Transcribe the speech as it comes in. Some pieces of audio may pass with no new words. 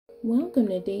Welcome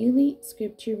to Daily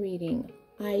Scripture Reading.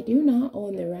 I do not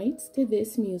own the rights to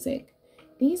this music.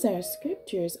 These are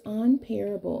scriptures on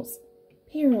parables.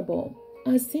 Parable,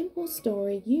 a simple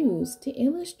story used to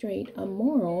illustrate a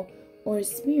moral or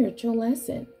spiritual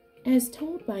lesson, as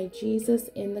told by Jesus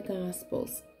in the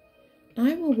Gospels.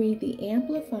 I will read the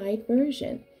Amplified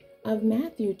Version of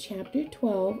Matthew chapter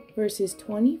 12, verses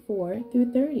 24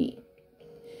 through 30.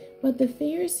 But the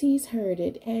Pharisees heard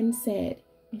it and said,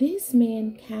 "This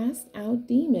man cast out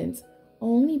demons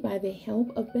only by the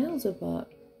help of Beelzebub,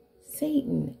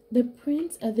 Satan, the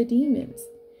prince of the demons."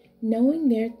 Knowing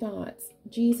their thoughts,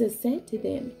 Jesus said to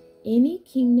them, "Any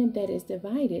kingdom that is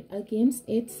divided against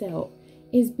itself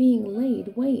is being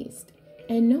laid waste,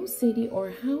 and no city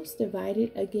or house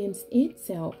divided against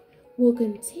itself will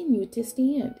continue to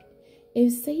stand.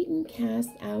 If Satan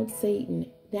cast out Satan,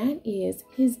 that is,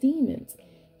 his demons,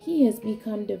 he has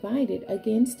become divided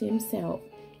against himself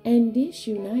and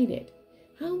disunited.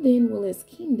 How then will his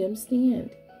kingdom stand?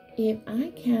 If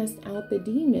I cast out the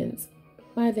demons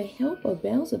by the help of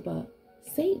Beelzebub,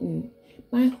 Satan,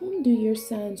 by whom do your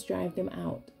sons drive them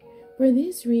out? For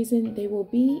this reason they will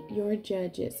be your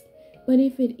judges. But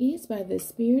if it is by the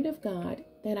Spirit of God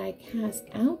that I cast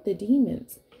out the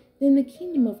demons, then the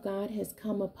kingdom of God has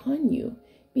come upon you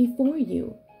before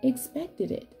you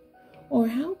expected it. Or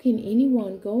how can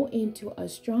anyone go into a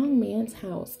strong man's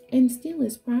house and steal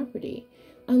his property,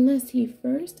 unless he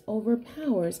first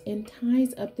overpowers and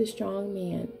ties up the strong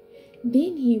man?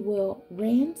 Then he will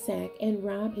ransack and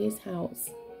rob his house.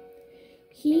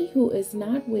 He who is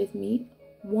not with me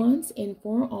once and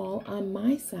for all on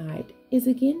my side is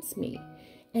against me,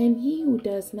 and he who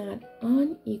does not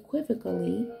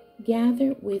unequivocally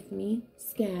gather with me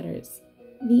scatters."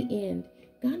 The end.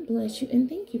 God bless you, and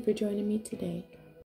thank you for joining me today.